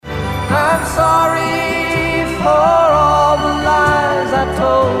I'm sorry for all the lies I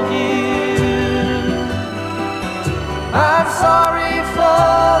told you. I'm sorry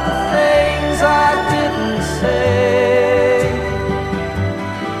for the things I didn't say.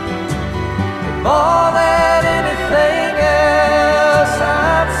 More than anything else,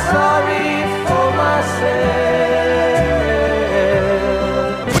 I'm sorry for myself.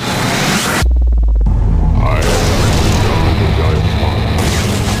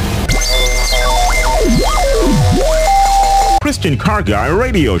 Christian Car Guy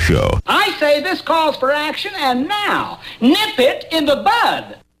Radio Show. I say this calls for action, and now, nip it in the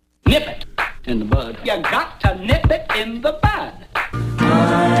bud. Nip it in the bud. You got to nip it in the bud.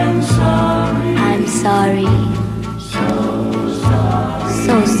 I'm sorry. I'm sorry. So sorry.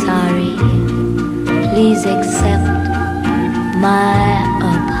 So sorry. Please accept my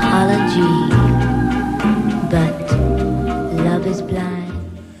apology. But love is blind.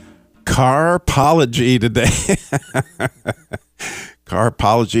 Carpology today.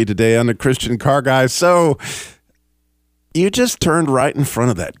 Carpology today on the Christian Car Guy. So you just turned right in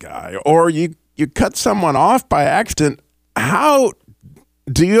front of that guy, or you cut someone off by accident. How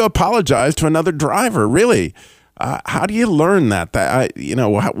do you apologize to another driver? Really? How do you learn that?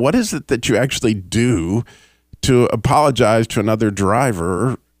 What is it that you actually do to apologize to another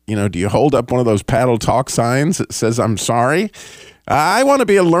driver? Do you hold up one of those paddle talk signs that says, I'm sorry? I want to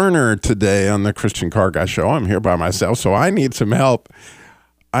be a learner today on the Christian Car Guy Show. I'm here by myself, so I need some help.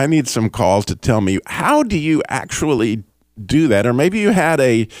 I need some calls to tell me, how do you actually do that? Or maybe you had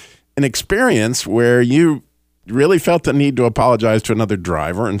an experience where you really felt the need to apologize to another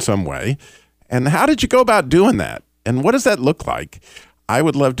driver in some way. And how did you go about doing that? And what does that look like? I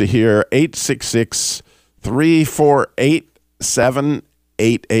would love to hear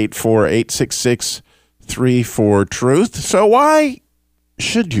 866-348-7884, 866-34-TRUTH. So why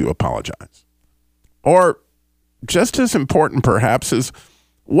should you apologize? Or just as important perhaps is,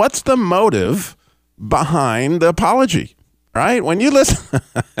 what's the motive behind the apology, right? When you listen,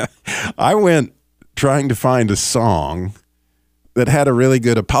 I went trying to find a song that had a really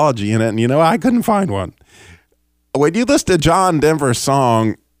good apology in it, and I couldn't find one. When you listen to John Denver's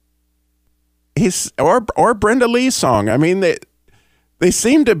song, or Brenda Lee's song, I mean, they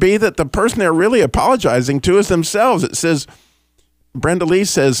seem to be that the person they're really apologizing to is themselves. It says, Brenda Lee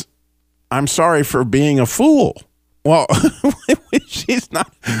says, I'm sorry for being a fool. Well, she's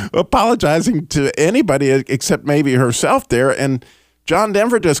not apologizing to anybody except maybe herself there. And John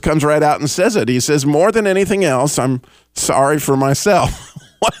Denver just comes right out and says it. He says, more than anything else, I'm sorry for myself.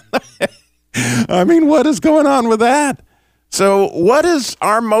 What the heck? I mean, what is going on with that? So what is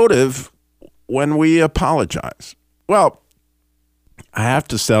our motive when we apologize? Well, I have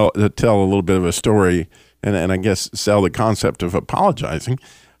to tell a little bit of a story and I guess sell the concept of apologizing.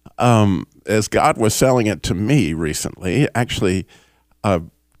 As God was selling it to me recently, actually, to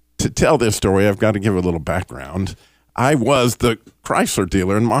tell this story, I've got to give a little background. I was the Chrysler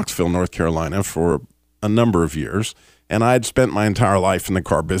dealer in Mocksville, North Carolina for a number of years, and I'd spent my entire life in the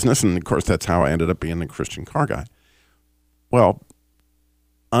car business, and of course, that's how I ended up being the Christian Car Guy. Well,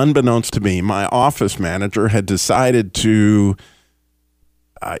 unbeknownst to me, my office manager had decided to,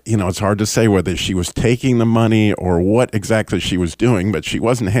 it's hard to say whether she was taking the money or what exactly she was doing, but she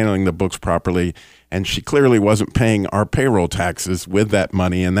wasn't handling the books properly, and she clearly wasn't paying our payroll taxes with that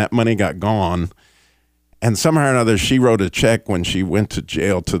money, and that money got gone. And somehow or another, she wrote a check when she went to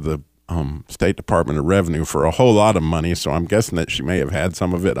jail to the State Department of Revenue for a whole lot of money, so I'm guessing that she may have had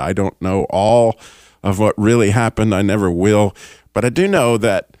some of it. I don't know all of what really happened. I never will. But I do know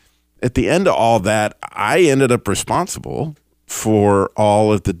that at the end of all that, I ended up responsible for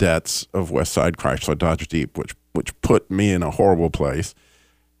all of the debts of Westside Chrysler Dodge Jeep, which put me in a horrible place,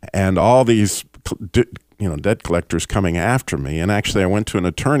 and all these debt collectors coming after me. And actually, I went to an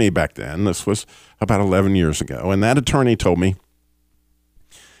attorney back then. This was about 11 years ago, and that attorney told me,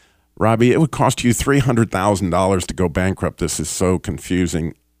 Robbie, it would cost you $300,000 to go bankrupt. This is so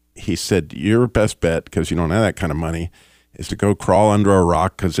confusing. He said, your best bet, because you don't have that kind of money, is to go crawl under a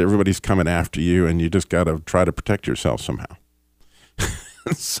rock because everybody's coming after you, and you just got to try to protect yourself somehow.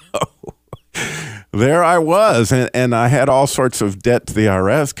 So there I was, and I had all sorts of debt to the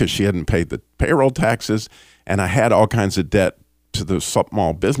IRS because she hadn't paid the payroll taxes, and I had all kinds of debt to the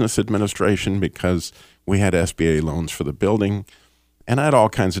Small Business Administration because we had SBA loans for the building, and I had all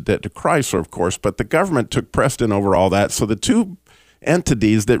kinds of debt to Chrysler, of course, but the government took precedent over all that, so the two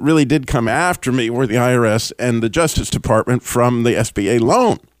entities that really did come after me were the IRS and the Justice Department from the SBA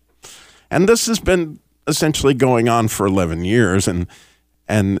loan. And this has been essentially going on for 11 years, and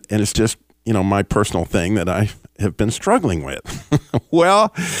it's just, my personal thing that I have been struggling with.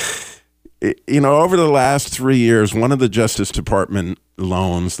 Well, over the last 3 years, one of the Justice Department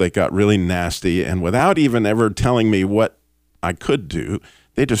loans, they got really nasty, and without even ever telling me what I could do,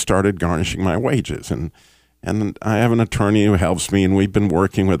 they just started garnishing my wages. And I have an attorney who helps me, and we've been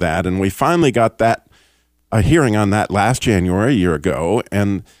working with that, and we finally got a hearing on that last January, a year ago,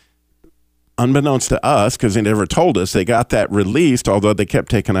 and unbeknownst to us, because they never told us, they got that released, although they kept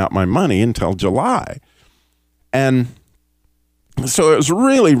taking out my money until July. And so it was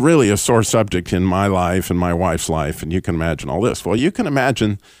really, really a sore subject in my life and my wife's life, and you can imagine all this. Well, you can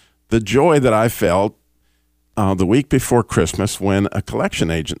imagine the joy that I felt the week before Christmas when a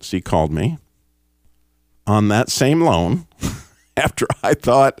collection agency called me on that same loan after I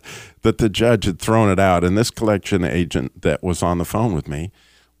thought that the judge had thrown it out. And this collection agent that was on the phone with me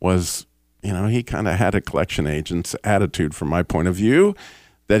was, he kind of had a collection agent's attitude from my point of view,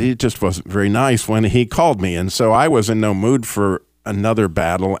 that he just wasn't very nice when he called me. And so I was in no mood for another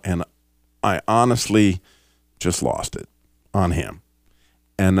battle, and I honestly just lost it on him.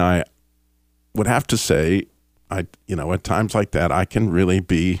 And I would have to say, at times like that, I can really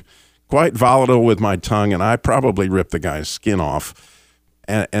be quite volatile with my tongue, and I probably ripped the guy's skin off.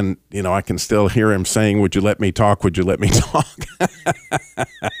 And I can still hear him saying, "Would you let me talk? Would you let me talk?"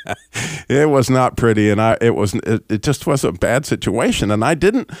 It was not pretty, and it just was a bad situation. And I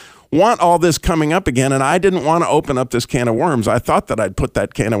didn't want all this coming up again, and I didn't want to open up this can of worms. I thought that I'd put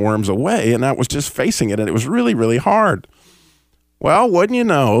that can of worms away, and I was just facing it, and it was really, really hard. Well, wouldn't you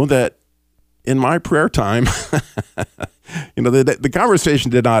know that in my prayer time, the conversation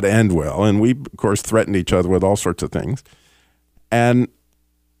did not end well, and we, of course, threatened each other with all sorts of things. And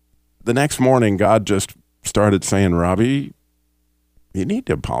the next morning, God just started saying, "Robbie, you need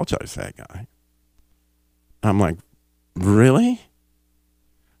to apologize to that guy." I'm like, "Really?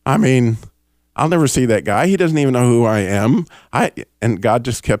 I mean, I'll never see that guy. He doesn't even know who I am." And God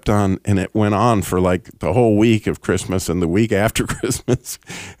just kept on, and it went on for like the whole week of Christmas and the week after Christmas.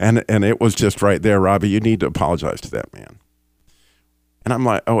 And it was just right there, "Robbie, you need to apologize to that man." And I'm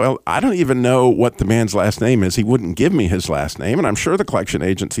like, "Oh, well, I don't even know what the man's last name is. He wouldn't give me his last name. And I'm sure the collection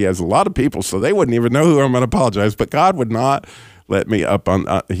agency has a lot of people, so they wouldn't even know who I'm going to apologize." But God would not let me up on,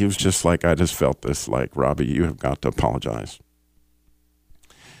 he was just like, I just felt this, like, "Robbie, you have got to apologize."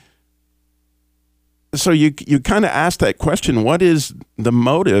 So you kind of ask that question, what is the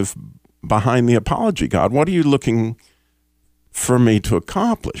motive behind the apology, God? What are you looking for me to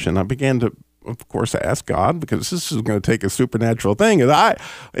accomplish? And I began to, of course, ask God, because this is going to take a supernatural thing. And I,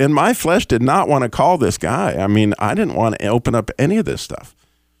 in my flesh, did not want to call this guy. I mean, I didn't want to open up any of this stuff.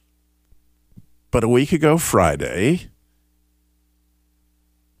 But a week ago Friday,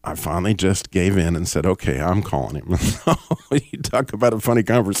 I finally just gave in and said, "Okay, I'm calling him." You talk about a funny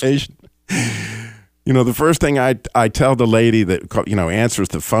conversation. The first thing I tell the lady that, answers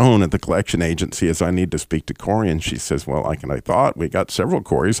the phone at the collection agency is, "I need to speak to Corey." And she says, "Well, I thought we got several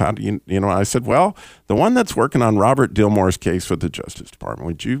Corys. How do you, I said, "Well, the one that's working on Robert Dillmore's case with the Justice Department,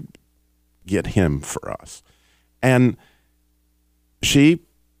 would you get him for us?" And she,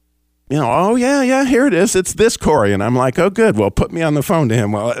 "Oh, yeah, here it is. It's this Corey." And I'm like, "Oh, good. Well, put me on the phone to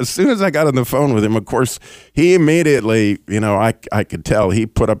him." Well, as soon as I got on the phone with him, of course, he immediately, I could tell he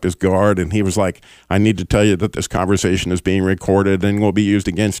put up his guard, and he was like, "I need to tell you that this conversation is being recorded and will be used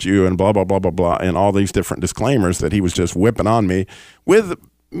against you," and blah, blah, blah, blah, blah, and all these different disclaimers that he was just whipping on me with,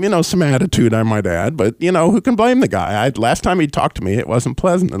 some attitude, I might add. But, who can blame the guy? Last time he talked to me, it wasn't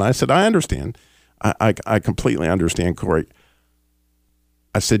pleasant. And I said, "I understand. I completely understand, Corey."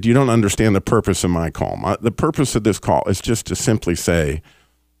 I said, "You don't understand the purpose of my call. The purpose of this call is just to simply say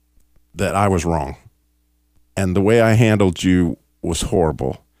that I was wrong. And the way I handled you was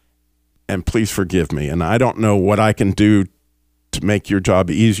horrible. And please forgive me. And I don't know what I can do to make your job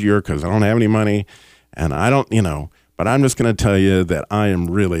easier, because I don't have any money. And I don't, but I'm just going to tell you that I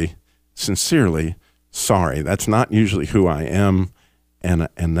am really, sincerely sorry. That's not usually who I am.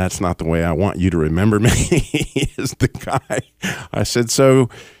 And that's not the way I want you to remember me." He is the guy. I said, "So,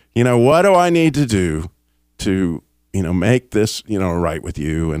 what do I need to do to, make this, right with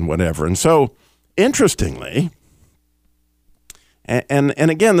you and whatever?" And so, interestingly, and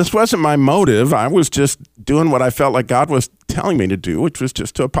again, this wasn't my motive. I was just doing what I felt like God was telling me to do, which was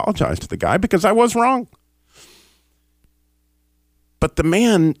just to apologize to the guy, because I was wrong. But the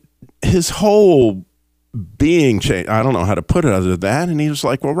man, his whole being changed. I don't know how to put it other than that. And he was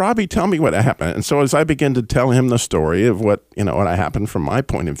like, "Well, Robbie, tell me what happened." And so as I began to tell him the story of what happened from my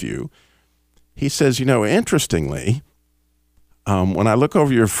point of view, he says, "Interestingly, when I look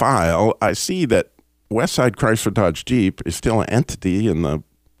over your file, I see that Westside Chrysler Dodge Jeep is still an entity in the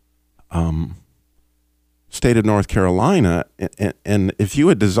state of North Carolina, and if you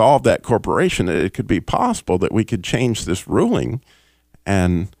had dissolved that corporation, it could be possible that we could change this ruling.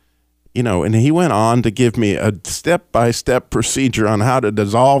 And, and he went on to give me a step-by-step procedure on how to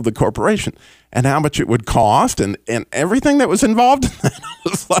dissolve the corporation and how much it would cost and everything that was involved in that. I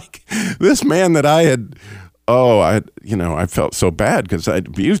was like, this man that I felt so bad because I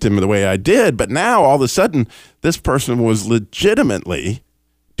abused him the way I did. But now all of a sudden, this person was legitimately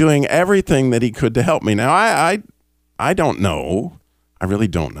doing everything that he could to help me. Now, I don't know. I really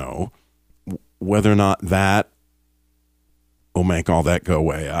don't know whether or not that will make all that go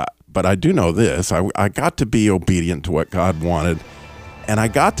away. But I do know this. I got to be obedient to what God wanted. And I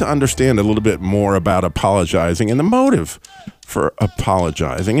got to understand a little bit more about apologizing and the motive for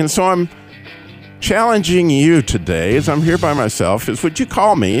apologizing. And so I'm challenging you today, as I'm here by myself, is would you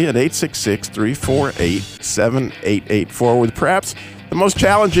call me at 866-348-7884 with perhaps the most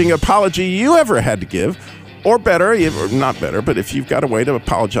challenging apology you ever had to give, or better, not better, but if you've got a way to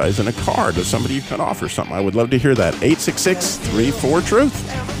apologize in a car to somebody you can offer something. I would love to hear that.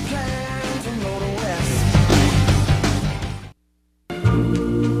 866-34-TRUTH.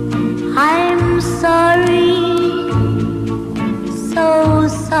 I'm sorry, so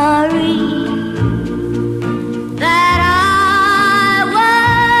sorry that I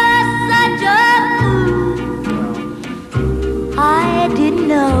was such a fool. I didn't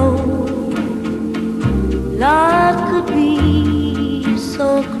know love could be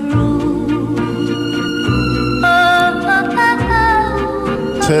so cruel.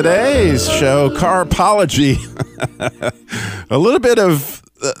 Today's show, Carpology. A little bit of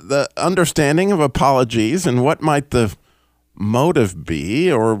the understanding of apologies and what might the motive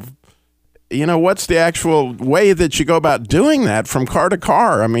be, or what's the actual way that you go about doing that from car to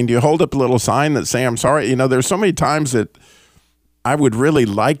car. I mean, do you hold up a little sign that say I'm sorry? There's so many times that I would really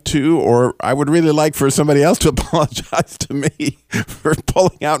like to, or I would really like for somebody else to apologize to me for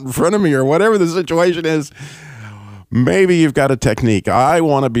pulling out in front of me, or whatever the situation is. Maybe you've got a technique. I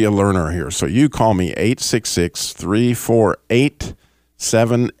want to be a learner here, so you call me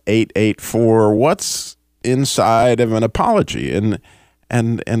 866-348-7884. What's inside of an apology, and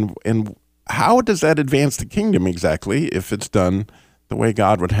how does that advance the kingdom exactly if it's done the way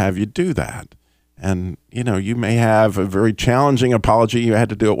God would have you do that? And you may have a very challenging apology you had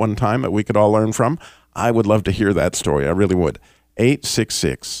to do at one time that we could all learn from. I would love to hear that story. I really would.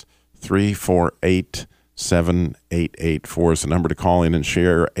 866-348-7884 is the number to call in and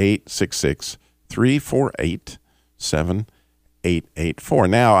share. 866-348-7884.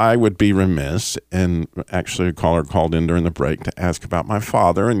 Now, I would be remiss, and actually a caller called in during the break to ask about my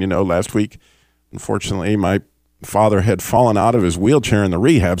father. And, last week, unfortunately, my father had fallen out of his wheelchair in the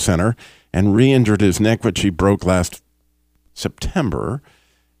rehab center and re-injured his neck, which he broke last September.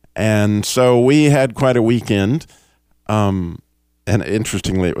 And so we had quite a weekend. And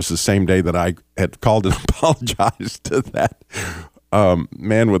interestingly, it was the same day that I had called and apologized to that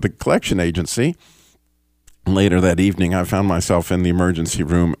man with the collection agency. Later that evening, I found myself in the emergency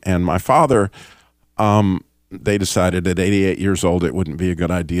room, and my father, they decided at 88 years old it wouldn't be a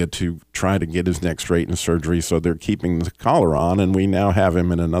good idea to try to get his neck straight in surgery, so they're keeping the collar on, and we now have him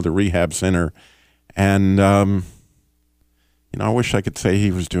in another rehab center. And, I wish I could say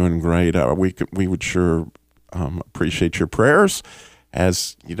he was doing great. We would sure appreciate your prayers,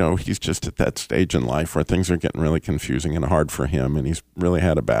 as, he's just at that stage in life where things are getting really confusing and hard for him, and he's really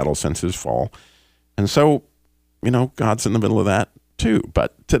had a battle since his fall. And so, God's in the middle of that too.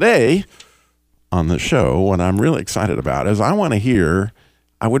 But today on the show, what I'm really excited about is I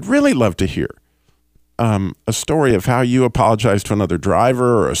would really love to hear a story of how you apologized to another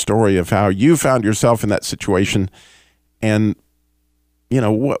driver, or a story of how you found yourself in that situation, and,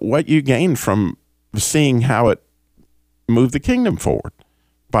 what you gained from seeing how it moved the kingdom forward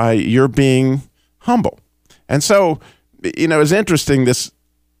by your being humble. And so, it's interesting this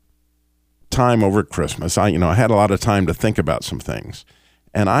time over Christmas. I had a lot of time to think about some things,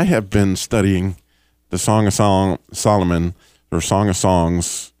 and I have been studying the Song of Solomon, or Song of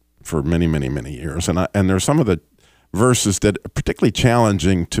Songs, for many, many, many years. And there's some of the verses that are particularly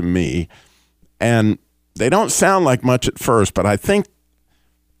challenging to me, and they don't sound like much at first, but I think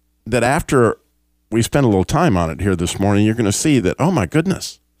that after we spend a little time on it here this morning, you're going to see that, oh my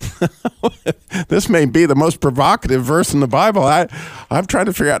goodness, this may be the most provocative verse in the Bible. I'm trying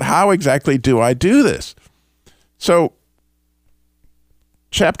to figure out how exactly do I do this. So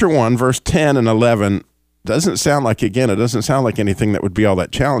chapter 1, verse 10 and 11 doesn't sound like anything that would be all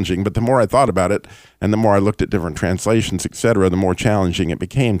that challenging, but the more I thought about it and the more I looked at different translations, etc., the more challenging it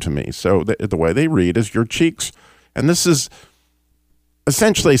became to me. So the way they read is, your cheeks, and this is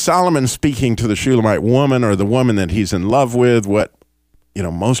essentially Solomon's speaking to the Shulamite woman or the woman that he's in love with, what,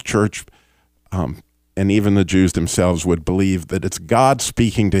 most church and even the Jews themselves would believe that it's God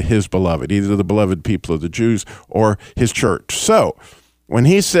speaking to his beloved, either the beloved people of the Jews or his church. So when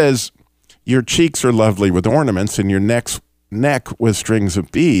he says, your cheeks are lovely with ornaments and your neck with strings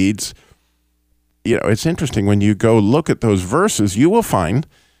of beads, it's interesting. When you go look at those verses, you will find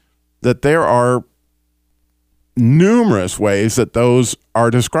that there are numerous ways that those are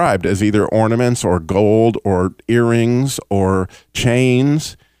described as either ornaments or gold or earrings or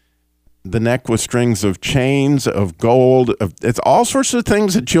chains. The neck with strings of chains, of gold. It's all sorts of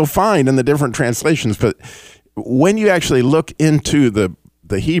things that you'll find in the different translations. But when you actually look into the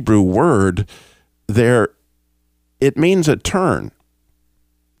Hebrew word there, it means a turn.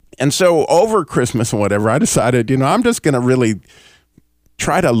 And so over Christmas and whatever, I decided, I'm just going to really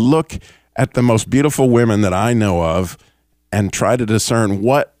try to look at the most beautiful women that I know of and try to discern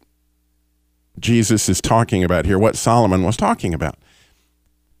what Jesus is talking about here, what Solomon was talking about.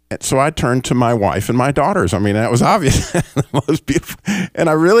 And so I turned to my wife and my daughters. I mean, that was obvious, the most beautiful. And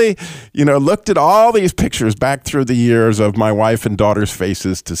I really, looked at all these pictures back through the years of my wife and daughter's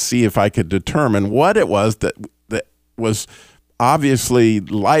faces to see if I could determine what it was that was obviously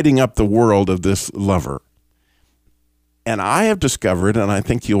lighting up the world of this lover. And I have discovered, and I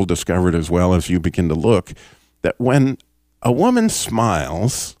think you'll discover it as well as you begin to look, that when a woman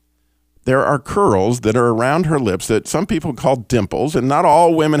smiles, there are curls that are around her lips that some people call dimples, and not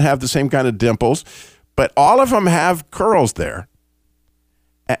all women have the same kind of dimples, but all of them have curls there.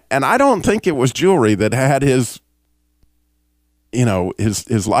 And I don't think it was jewelry that had his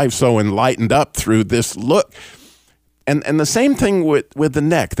life so enlightened up through this look. And the same thing with the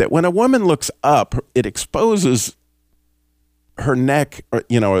neck, that when a woman looks up, it exposes her neck,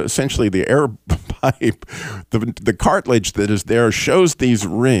 essentially the air pipe, the cartilage that is there shows these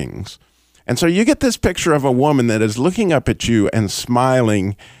rings. And so you get this picture of a woman that is looking up at you and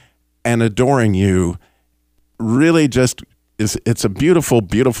smiling and adoring you. Really it's a beautiful,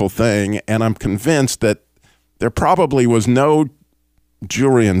 beautiful thing. And I'm convinced that there probably was no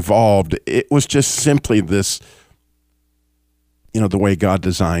jewelry involved. It was just simply this, the way God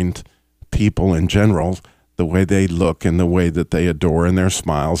designed people in general, the way they look and the way that they adore and their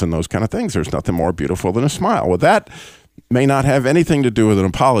smiles and those kind of things. There's nothing more beautiful than a smile. Well, that may not have anything to do with an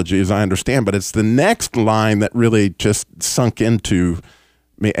apology, as I understand, but it's the next line that really just sunk into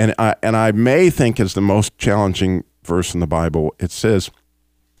me. And I may think is the most challenging verse in the Bible. It says,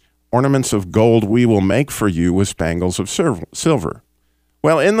 ornaments of gold we will make for you with spangles of silver.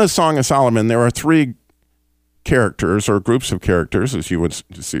 Well, in the Song of Solomon, there are three characters or groups of characters, as you would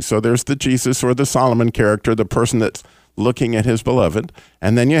see. So there's the Jesus or the Solomon character, the person that's looking at his beloved.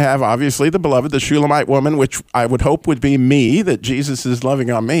 And then you have, obviously, the beloved, the Shulamite woman, which I would hope would be me, that Jesus is loving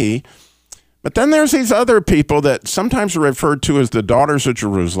on me. But then there's these other people that sometimes are referred to as the daughters of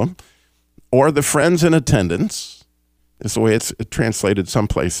Jerusalem or the friends in attendance, is the way it's translated some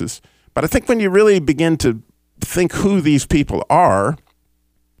places. But I think when you really begin to think who these people are,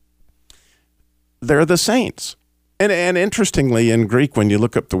 they're the saints. And interestingly, in Greek, when you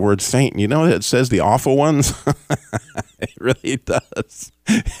look up the word saint, it says the awful ones. It really does.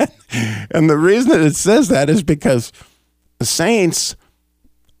 And the reason that it says that is because the saints,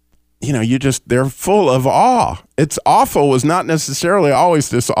 they're full of awe. It's awful was not necessarily always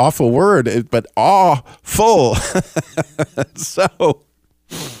this awful word, but awful. So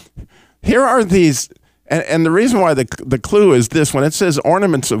here are these. And the reason why the clue is this: when it says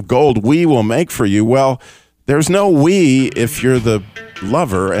ornaments of gold we will make for you, well, there's no we if you're the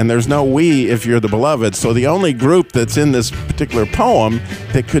lover, and there's no we if you're the beloved. So the only group that's in this particular poem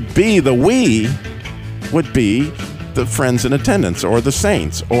that could be the we would be the friends in attendance, or the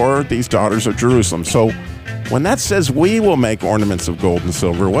saints, or these daughters of Jerusalem. So when that says we will make ornaments of gold and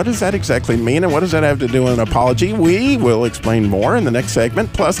silver, what does that exactly mean, and what does that have to do with an apology? We will explain more in the next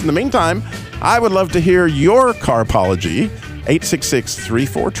segment. Plus, in the meantime, I would love to hear your Carpology,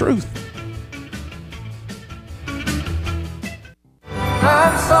 866-34-TRUTH.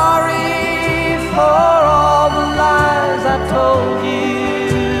 I'm sorry for all the lies I told you.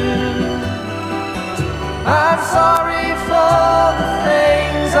 I'm sorry for the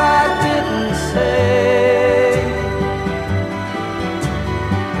things I didn't say.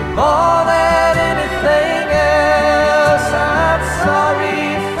 More than anything else, I'm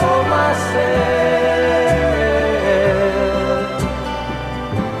sorry for myself.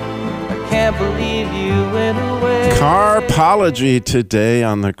 I can't believe you went away. Carpology today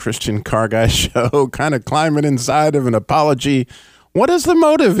on the Christian Car Guy Show, kind of climbing inside of an apology. What is the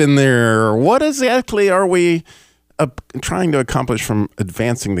motive in there? What exactly are we trying to accomplish from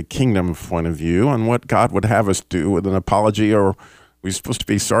advancing the kingdom point of view on what God would have us do with an apology, or we're supposed to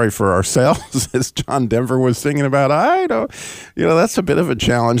be sorry for ourselves, as John Denver was singing about. I don't, that's a bit of a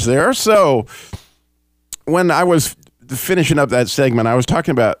challenge there. So when I was finishing up that segment, I was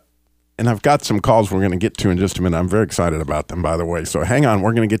talking about, and I've got some calls we're going to get to in just a minute. I'm very excited about them, by the way. So hang on,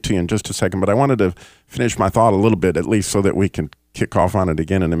 we're going to get to you in just a second. But I wanted to finish my thought a little bit, at least so that we can kick off on it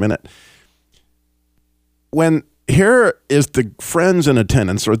again in a minute. When here is the friends in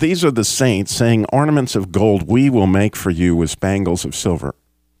attendance, or these are the saints saying, ornaments of gold we will make for you with spangles of silver.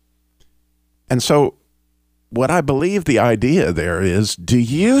 And so what I believe the idea there is, do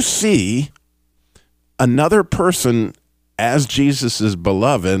you see another person as Jesus'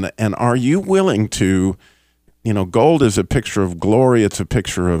 beloved, and are you willing to, gold is a picture of glory, it's a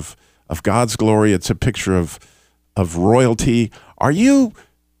picture of God's glory, it's a picture of royalty. Are you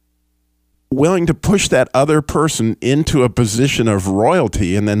willing to push that other person into a position of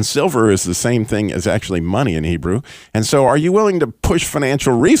royalty? And then silver is the same thing as actually money in Hebrew. And so are you willing to push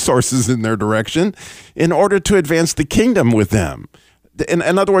financial resources in their direction in order to advance the kingdom with them? In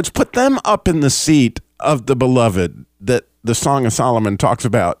other words, put them up in the seat of the beloved that the Song of Solomon talks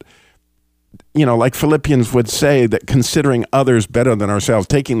about. Like Philippians would say, that considering others better than ourselves,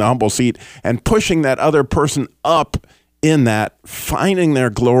 taking the humble seat and pushing that other person up in that, finding their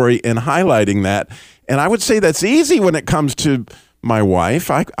glory and highlighting that. And I would say that's easy when it comes to my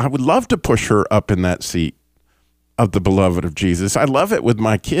wife. I would love to push her up in that seat of the beloved of Jesus. I love it with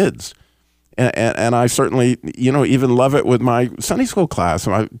my kids. And I certainly, even love it with my Sunday school class.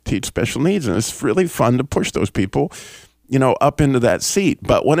 I teach special needs, and it's really fun to push those people, up into that seat.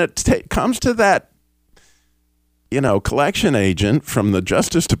 But when it comes to that, collection agent from the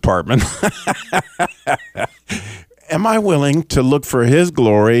Justice Department, am I willing to look for his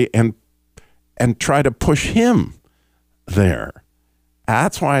glory and try to push him there?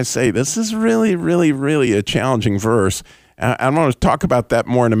 That's why I say this is really, really, really a challenging verse. I'm going to talk about that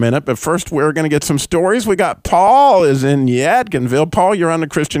more in a minute, but first we're going to get some stories. We got Paul is in Yadkinville. Paul, you're on the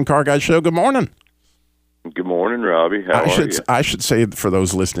Christian Car Guy Show. Good morning. Good morning, Robbie. How are you? I should say, for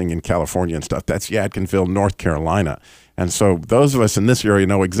those listening in California and stuff, that's Yadkinville, North Carolina. And so those of us in this area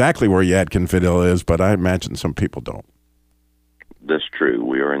know exactly where Yadkinville is, but I imagine some people don't. That's true.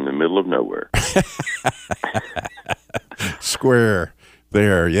 We are in the middle of nowhere. Square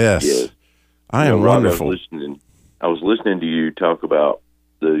there, yes. Yes. I am wonderful. I was listening to you talk about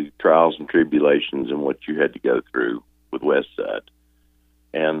the trials and tribulations and what you had to go through with Westside,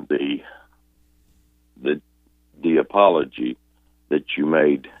 and the apology that you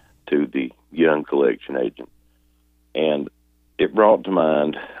made to the young collection agent. And it brought to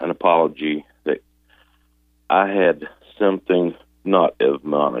mind an apology that I had something not of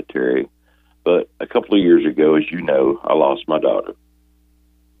monetary, but a couple of years ago, as you know, I lost my daughter.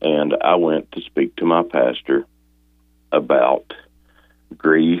 And I went to speak to my pastor about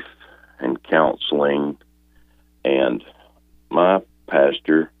grief and counseling, and my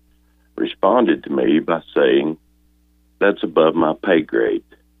pastor responded to me by saying, "That's above my pay grade."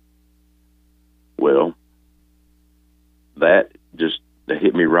 Well, that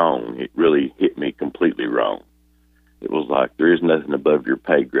hit me wrong. It really hit me completely wrong. It was like, there is nothing above your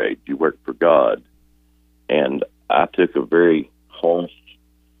pay grade. You work for God. And I took a very harsh,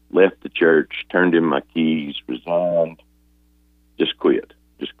 left the church, turned in my keys, resigned, just quit,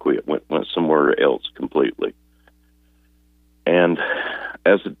 went somewhere else completely. And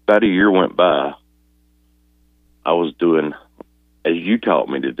as about a year went by, I was doing as you taught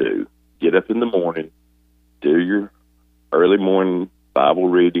me to do. Get up in the morning, do your early morning Bible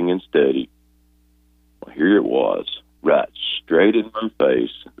reading and study. Well, here it was, right straight in my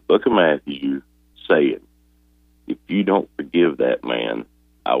face, the book of Matthew, saying, if you don't forgive that man,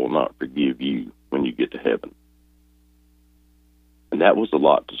 I will not forgive you when you get to heaven. And that was a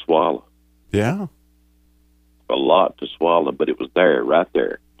lot to swallow. Yeah. A lot to swallow, but it was there, right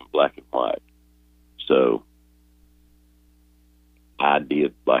there, in black and white. So I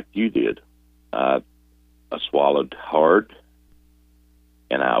did like you did. I swallowed hard,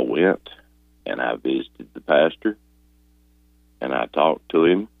 and I went, and I visited the pastor, and I talked to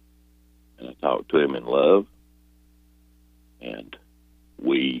him, and I talked to him in love, and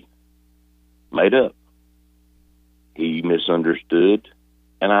we made up. He misunderstood,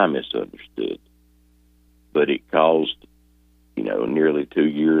 and I misunderstood. But it caused, nearly 2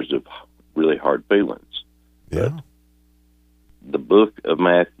 years of really hard feelings. Yeah. But the book of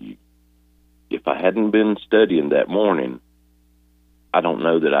Matthew, if I hadn't been studying that morning, I don't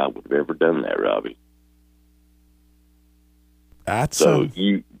know that I would have ever done that, Robbie. That's so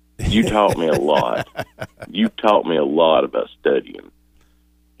you You taught me a lot. You taught me a lot about studying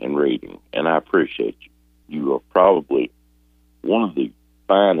and reading, and I appreciate you. You are probably one of the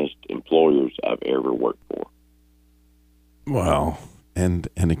finest employers I've ever worked for. Well, and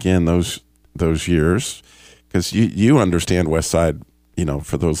again, those years, because you understand West Side,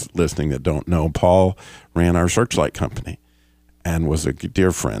 for those listening that don't know, Paul ran our Searchlight company and was a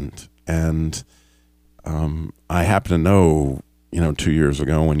dear friend. And I happen to know, 2 years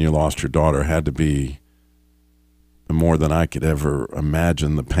ago when you lost your daughter had to be more than I could ever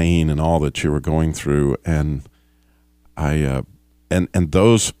imagine, the pain and all that you were going through. And and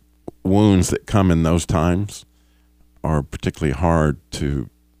those wounds that come in those times are particularly hard to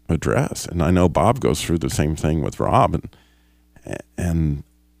address. And I know Bob goes through the same thing with Rob, and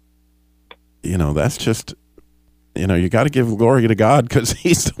that's just, you got to give glory to God, because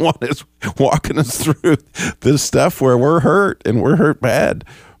he's the one that's walking us through this stuff where we're hurt, and we're hurt bad.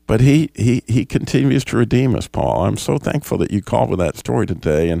 But he continues to redeem us, Paul. I'm so thankful that you called with that story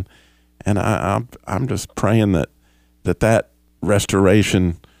today, and I'm just praying that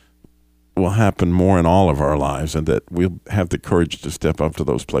restoration will happen more in all of our lives, and that we'll have the courage to step up to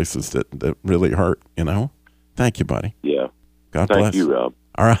those places that really hurt. Thank you, buddy. Yeah. God bless. Thank you, Rob.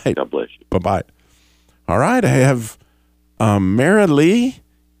 All right. God bless you. Bye-bye. All right. I have Mara Lee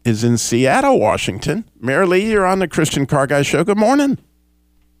is in Seattle, Washington. Mara Lee, you're on the Christian Car Guy Show. Good morning.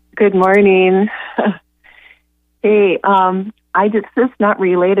 Good morning. Hey, this is not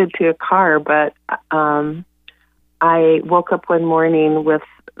related to a car, but I woke up one morning with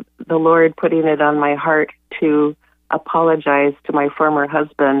the Lord putting it on my heart to apologize to my former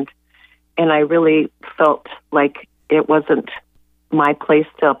husband, and I really felt like it wasn't my place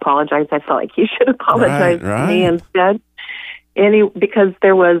to apologize. I felt like he should apologize to me instead. Because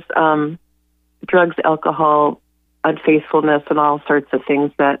there was drugs, alcohol, unfaithfulness, and all sorts of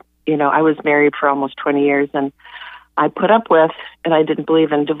things that, I was married for almost 20 years, and I put up with, and I didn't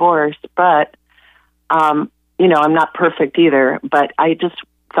believe in divorce, but, I'm not perfect either, but I just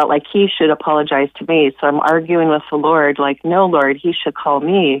felt like he should apologize to me. So I'm arguing with the Lord, like, no, Lord, he should call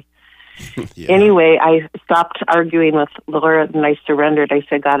me. Yeah. Anyway, I stopped arguing with the Lord, and I surrendered. I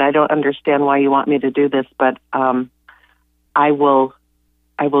said, God, I don't understand why you want me to do this, but I will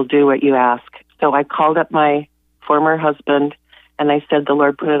do what you ask. So I called up my former husband, and I said, the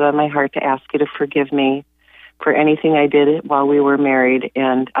Lord put it on my heart to ask you to forgive me for anything I did while we were married,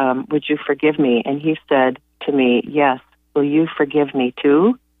 and would you forgive me? And he said to me, yes. Will you forgive me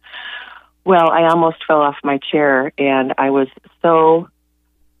too? Well, I almost fell off my chair, and I was so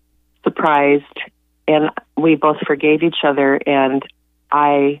surprised, and we both forgave each other. And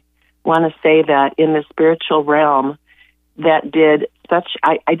I want to say that in the spiritual realm, that did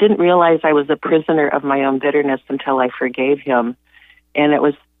I didn't realize I was a prisoner of my own bitterness until I forgave him. And it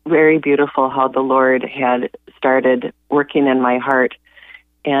was very beautiful how the Lord had started working in my heart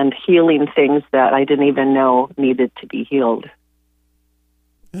and healing things that I didn't even know needed to be healed.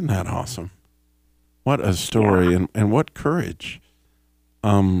 Isn't that awesome? What a story, yeah. and what courage.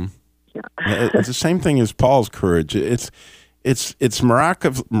 It's the same thing as Paul's courage. It's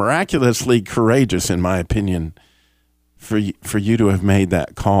miraculously courageous, in my opinion, for you to have made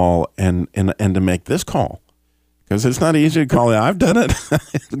that call and to make this call. Because it's not easy to call it. I've done it.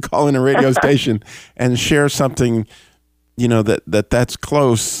 Call in a radio station and share something, that's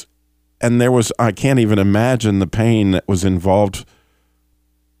close. And I can't even imagine the pain that was involved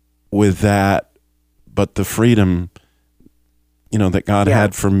with that, but the freedom, that God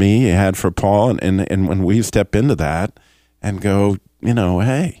had for me, had for Paul. And when we step into that and go,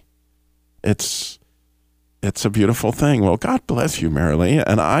 hey, it's a beautiful thing. Well, God bless you, Mary Lee.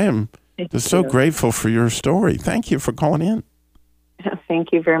 And I am just so grateful for your story. Thank you for calling in.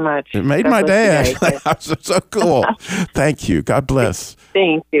 Thank you very much. It made my day, actually. So cool. Thank you. God bless.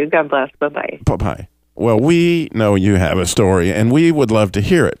 Thank you. God bless. Bye-bye. Bye-bye. Well, we know you have a story, and we would love to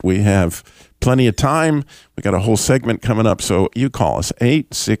hear it. We have plenty of time. We got a whole segment coming up, so you call us,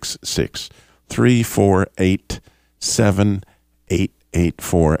 866-348-7884,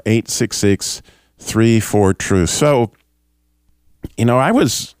 866-34-TRUTH. So, I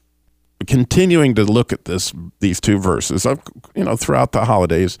was continuing to look at these two verses, throughout the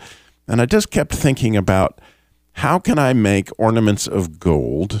holidays, and I just kept thinking about how can I make ornaments of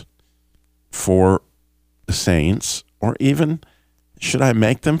gold for saints, or even should I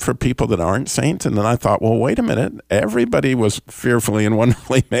make them for people that aren't saints? And then I thought, well, wait a minute. Everybody was fearfully and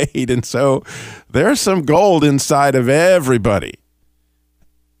wonderfully made, and so there's some gold inside of everybody.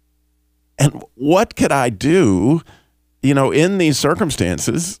 And what could I do, in these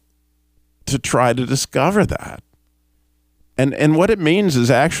circumstances to try to discover that? And what it means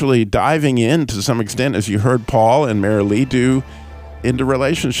is actually diving in to some extent, as you heard Paul and Mary Lee do, into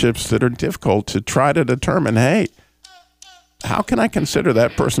relationships that are difficult to try to determine, hey, how can I consider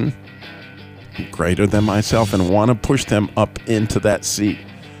that person greater than myself and want to push them up into that seat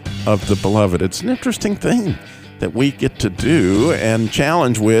of the beloved? It's an interesting thing that we get to do and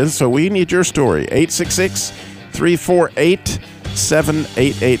challenge with. So we need your story.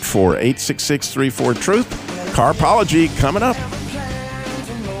 866-348-7884. 866-34-TRUTH. Carpology coming up.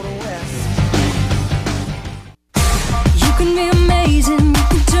 You can be amazing. You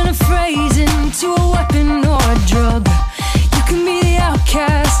can turn a phrase into a weapon or a drug. You can be the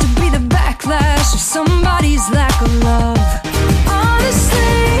outcast, to be the backlash of somebody's lack of love.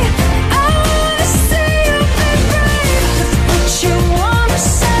 Honestly, I wanna see you be brave with what you wanna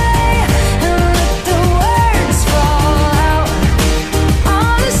say and let the words fall out.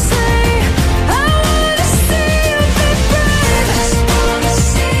 Honestly, I wanna see you be brave. I just wanna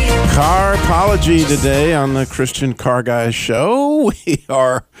see you. Carpology today on the Christian Car Guy Show. We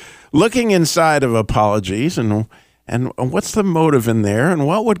are looking inside of apologies and what's the motive in there, and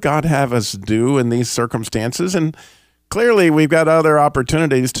what would God have us do in these circumstances? And clearly, we've got other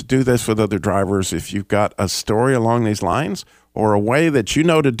opportunities to do this with other drivers. If you've got a story along these lines or a way that you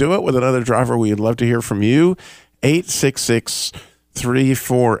know to do it with another driver, we'd love to hear from you.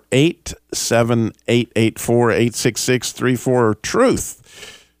 866-348-7884, 866-34-TRUTH.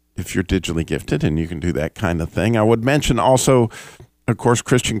 If you're digitally gifted and you can do that kind of thing. I would mention also, of course,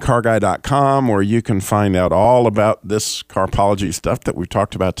 ChristianCarGuy.com, where you can find out all about this Carpology stuff that we've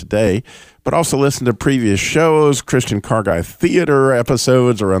talked about today, but also listen to previous shows. Christian Car Guy Theater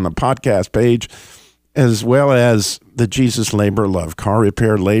episodes are on the podcast page, as well as the Jesus Labor Love, car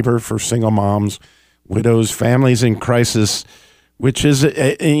repair labor for single moms, widows, families in crisis, which is,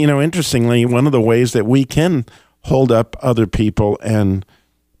 interestingly, one of the ways that we can hold up other people and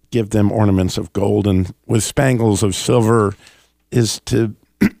give them ornaments of gold and with spangles of silver, is to,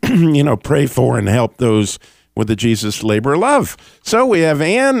 pray for and help those with the Jesus Labor Love. So we have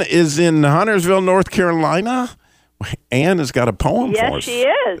Ann is in Huntersville, North Carolina. Ann has got a poem for us. Yes, she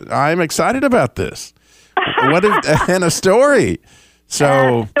is. I'm excited about this. And a story.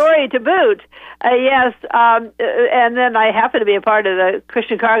 So story to boot. Yes, and then I happen to be a part of the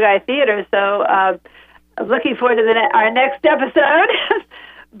Christian Car Guy Theater, so I'm looking forward to our next episode.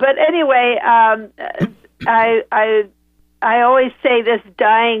 But anyway, I always say this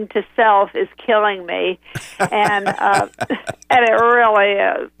dying to self is killing me, and it really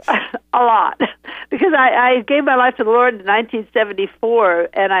is a lot, because I gave my life to the Lord in 1974,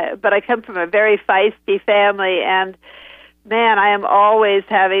 but I come from a very feisty family, and man, I am always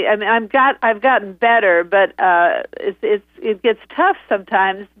having. I mean, I've gotten better, but it gets tough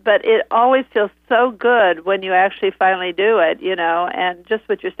sometimes. But it always feels so good when you actually finally do it, And just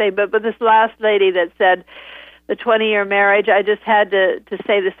what you're saying. But this last lady that said the 20-year marriage, I just had to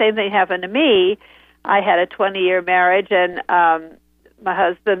say the same thing happened to me. I had a 20-year marriage, and my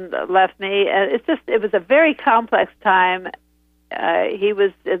husband left me, and it was a very complex time. He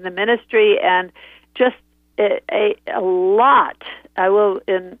was in the ministry, and just a lot. I will,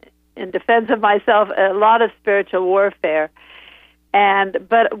 in defense of myself, a lot of spiritual warfare.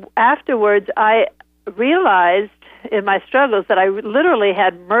 But afterwards, I realized in my struggles that I literally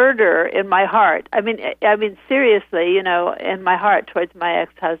had murder in my heart. I mean, seriously, in my heart towards my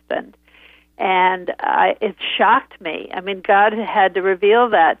ex-husband. And it shocked me. I mean, God had to reveal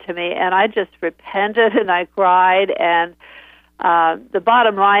that to me, and I just repented and I cried. And the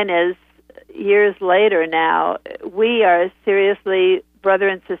bottom line is, years later now, we are seriously brother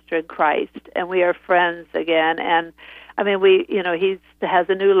and sister in Christ, and we are friends again. And I mean, he has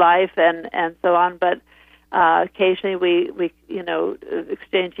a new life and so on, but occasionally we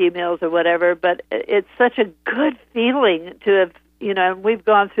exchange emails or whatever. But it's such a good feeling to have, and we've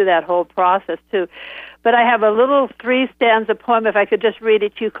gone through that whole process too. But I have a little 3-stanza poem, if I could just read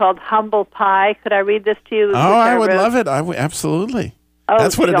it to you, called Humble Pie. Could I read this to you? Oh, I would love it. Absolutely. Oh,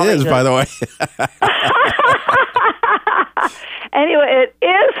 that's what it is, by the way. Anyway, it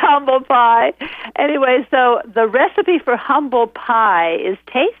is humble pie. Anyway, so the recipe for humble pie is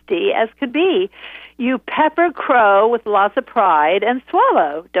tasty as could be. You pepper crow with lots of pride and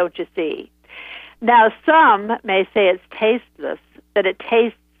swallow, don't you see? Now, some may say it's tasteless, that it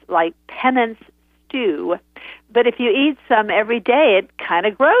tastes like penance stew. But if you eat some every day, it kind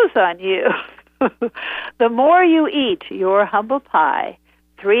of grows on you. The more you eat your humble pie,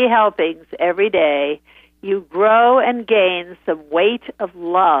 3 helpings every day, you grow and gain some weight of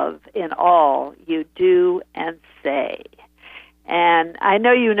love in all you do and say. And I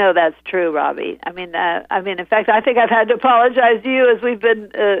know you know that's true, Robbie. I mean, in fact, I think I've had to apologize to you as we've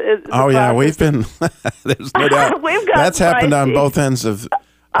been. Oh yeah, we've been. There's no doubt. That's happened on both ends of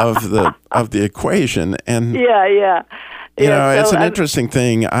the equation, and yeah. You know, it's an interesting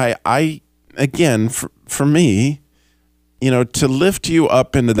thing. I again, for me, you know, to lift you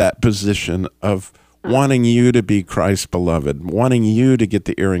up into that position of wanting you to be Christ's beloved, wanting you to get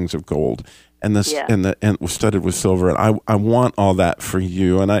the earrings of gold and and studded with silver. And I want all that for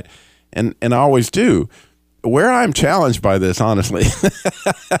you, and I always do. Where I'm challenged by this, honestly,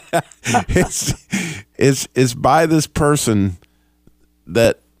 is by this person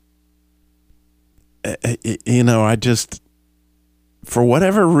that, you know, I just, for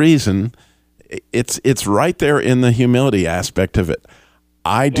whatever reason, it's right there in the humility aspect of it.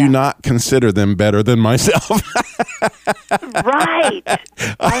 I do not consider them better than myself. Right.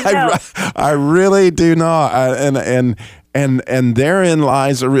 I know. I really do not. And therein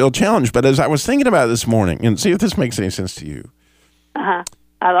lies a real challenge. But as I was thinking about it this morning, and see if this makes any sense to you. I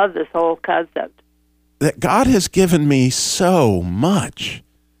love this whole concept. That God has given me so much.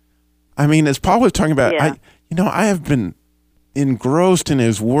 I mean, as Paul was talking about, I have been engrossed in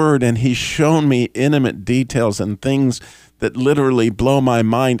his word, and he's shown me intimate details and things that literally blow my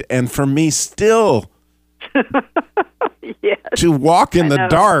mind. And for me still to walk in the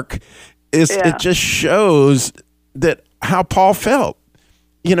dark it just shows that how Paul felt,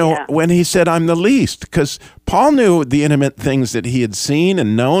 you know, when he said, I'm the least, because Paul knew the intimate things that he had seen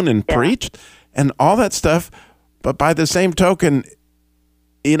and known and preached and all that stuff. But by the same token,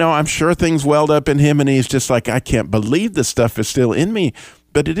 you know, I'm sure things welled up in him, and he's just like, I can't believe this stuff is still in me,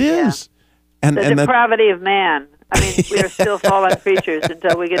 but it is. And the depravity of man. I mean, we are still fallen creatures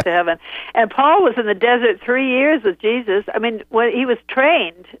until we get to heaven. And Paul was in the desert 3 years with Jesus. I mean, when he was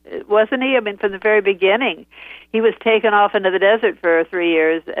trained, wasn't he? I mean, from the very beginning, he was taken off into the desert for 3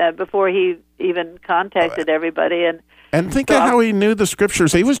 years before he even contacted everybody. And think of how he knew the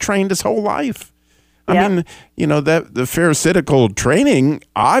scriptures. He was trained his whole life. I mean, you know, that the Pharisaical training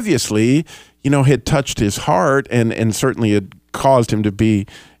obviously, you know, had touched his heart and certainly had caused him to be,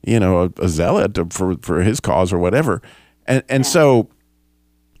 you know, a zealot for his cause or whatever. And so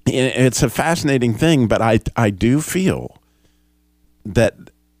it's a fascinating thing, but I do feel that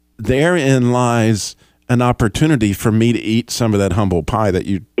therein lies an opportunity for me to eat some of that humble pie that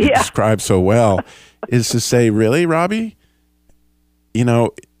you described so well, is to say, really, Robbie, you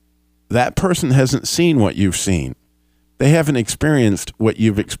know, that person hasn't seen what you've seen. They haven't experienced what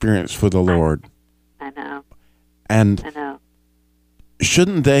you've experienced for the Lord. I know. And I know.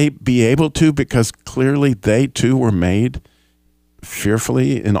 Shouldn't they be able to, because clearly they too were made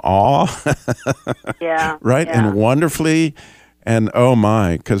fearfully in awe? Right? Yeah. And wonderfully. And oh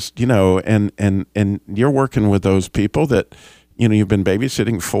my, because, you know, and you're working with those people that, you know, you've been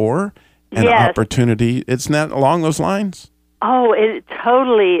babysitting for, and opportunity. It's not along those lines? Oh, it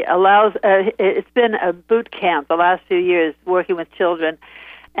totally allows, it's been a boot camp the last few years working with children.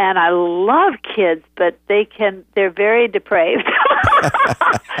 And I love kids, but they're very depraved.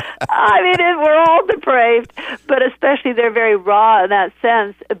 I mean, we're all depraved, but especially they're very raw in that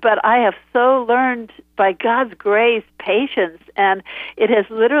sense. But I have so learned, by God's grace, patience, and it has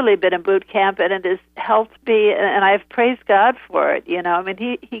literally been a boot camp, and it has helped me, and I've praised God for it. You know, I mean,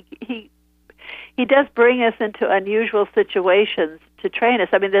 He does bring us into unusual situations to train us.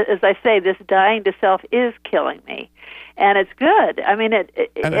 I mean, as I say, this dying to self is killing me. And it's good. I mean,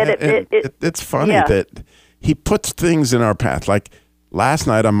 it's funny that he puts things in our path. Like last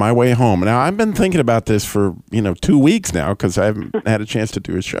night on my way home. Now, I've been thinking about this for, 2 weeks now because I haven't had a chance to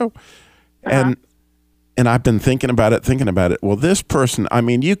do a show. And I've been thinking about it. Well, this person, I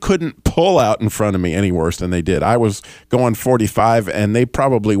mean, you couldn't pull out in front of me any worse than they did. I was going 45, and they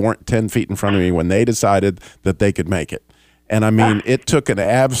probably weren't 10 feet in front of me when they decided that they could make it. And I mean, it took an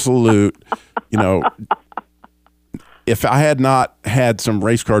absolute, if I had not had some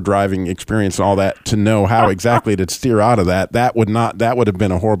race car driving experience and all that to know how exactly to steer out of that would have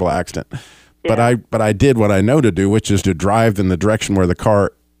been a horrible accident. Yeah. But I did what I know to do, which is to drive in the direction where the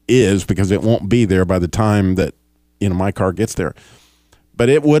car is, because it won't be there by the time that my car gets there. But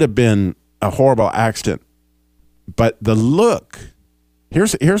it would have been a horrible accident. But the look,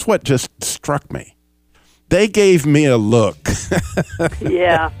 here's what just struck me. They gave me a look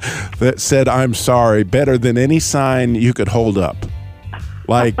that said, I'm sorry, better than any sign you could hold up.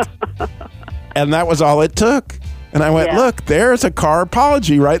 Like, and that was all it took. And I went, look, there's a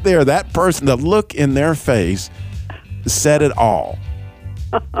Carpology right there. That person, the look in their face said it all.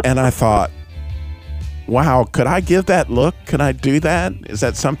 And I thought, wow, could I give that look? Could I do that? Is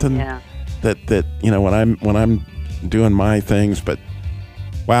that something that when I'm doing my things. But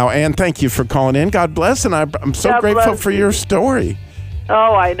wow, Ann, thank you for calling in. God bless, and I'm so God grateful bless for you. your story.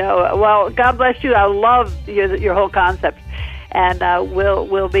 Oh, I know. Well, God bless you. I love your whole concept, and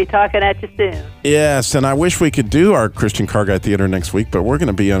we'll be talking at you soon. Yes, and I wish we could do our Christian Car Guy Theater next week, but we're going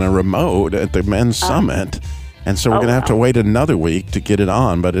to be on a remote at the Men's Summit, and so we're going to have to wait another week to get it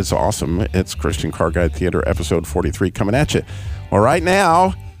on, but it's awesome. It's Christian Car Guy Theater, episode 43, coming at you. Well, right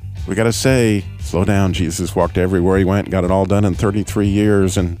now, we got to say, slow down. Jesus walked everywhere he went, got it all done in 33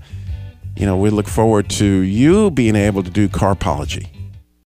 years, and, we look forward to you being able to do Carpology.